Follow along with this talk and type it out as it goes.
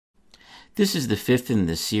This is the fifth in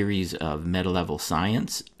the series of meta-level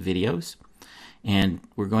science videos, and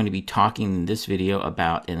we're going to be talking in this video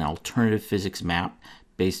about an alternative physics map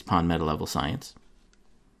based upon meta-level science.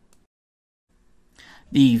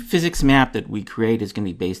 The physics map that we create is going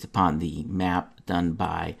to be based upon the map done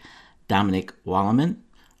by Dominic.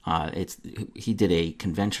 He did a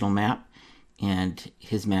conventional map, and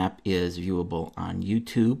his map is viewable on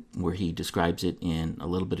YouTube, where he describes it in a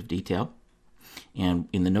little bit of detail. And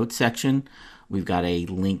in the notes section, we've got a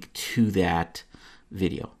link to that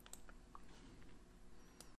video.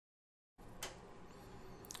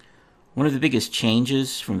 One of the biggest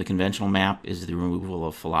changes from the conventional map is the removal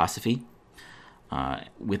of philosophy.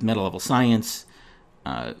 With meta-level science,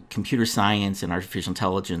 computer science, and artificial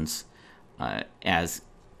intelligence as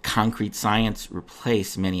concrete science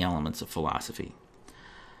replace many elements of philosophy.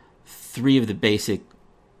 Three of the basic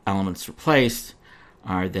elements replaced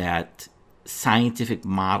are that scientific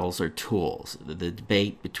models are tools. The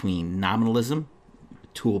debate between nominalism, a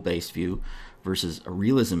tool-based view, versus a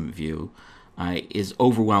realism view is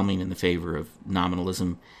overwhelming in the favor of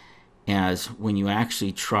nominalism, as when you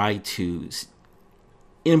actually try to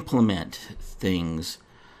implement things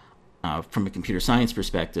from a computer science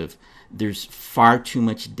perspective, there's far too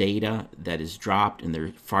much data that is dropped, and there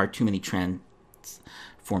are far too many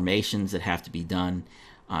transformations that have to be done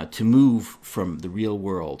to move from the real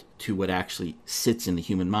world to what actually sits in the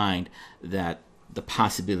human mind, that the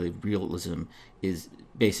possibility of realism is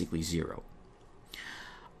basically zero.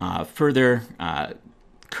 Further,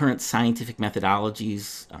 current scientific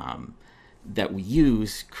methodologies that we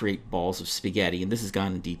use create balls of spaghetti, and this has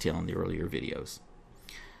gone in detail in the earlier videos.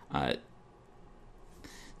 A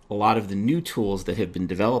lot of the new tools that have been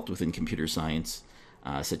developed within computer science,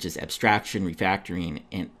 such as abstraction, refactoring,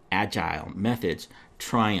 and agile methods,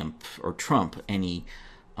 trump any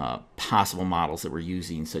possible models that we're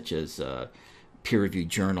using, such as peer-reviewed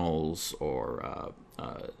journals or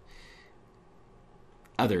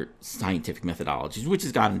other scientific methodologies, which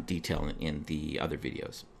has gone in detail in the other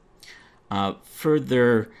videos.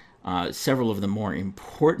 Further, several of the more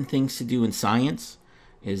important things to do in science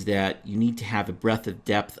is that you need to have a breadth of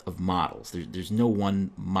depth of models. There's no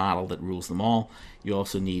one model that rules them all. You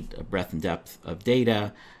also need a breadth and depth of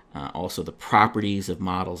data, also the properties of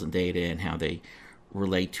models and data and how they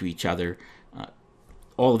relate to each other.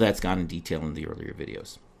 All of that's gone in detail in the earlier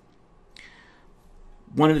videos.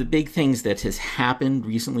 One of the big things that has happened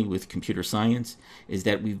recently with computer science is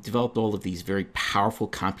that we've developed all of these very powerful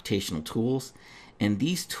computational tools, and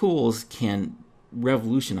these tools can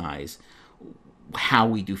revolutionize how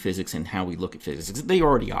we do physics and how we look at physics. They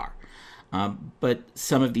already are. But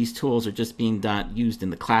some of these tools are just being used in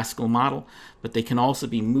the classical model, but they can also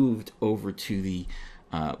be moved over to the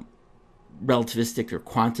relativistic or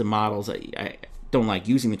quantum models. I don't like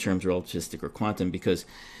using the terms relativistic or quantum because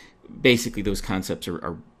basically those concepts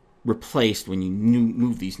are replaced when you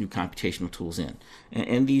move these new computational tools in.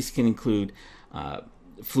 And these can include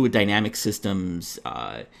fluid dynamic systems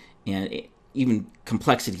and even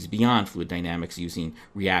complexities beyond fluid dynamics, using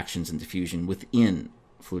reactions and diffusion within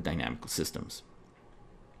fluid dynamical systems.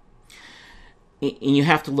 And you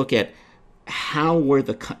have to look at how were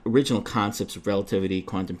the original concepts of relativity,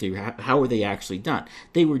 quantum theory, how were they actually done?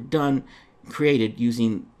 They were created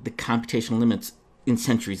using the computational limits in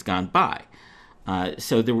centuries gone by.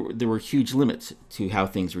 So there were huge limits to how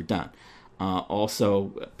things were done.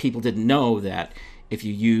 Also, people didn't know that if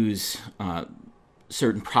you use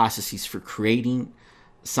certain processes for creating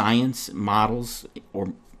science models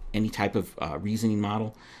or any type of reasoning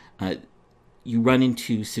model, you run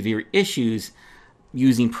into severe issues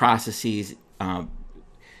using processes.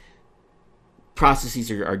 Processes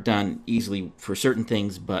are done easily for certain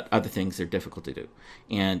things, but other things are difficult to do.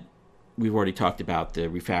 And we've already talked about the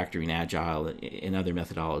refactoring, Agile, and other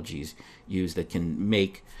methodologies used that can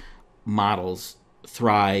make models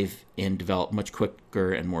thrive and develop much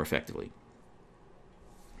quicker and more effectively.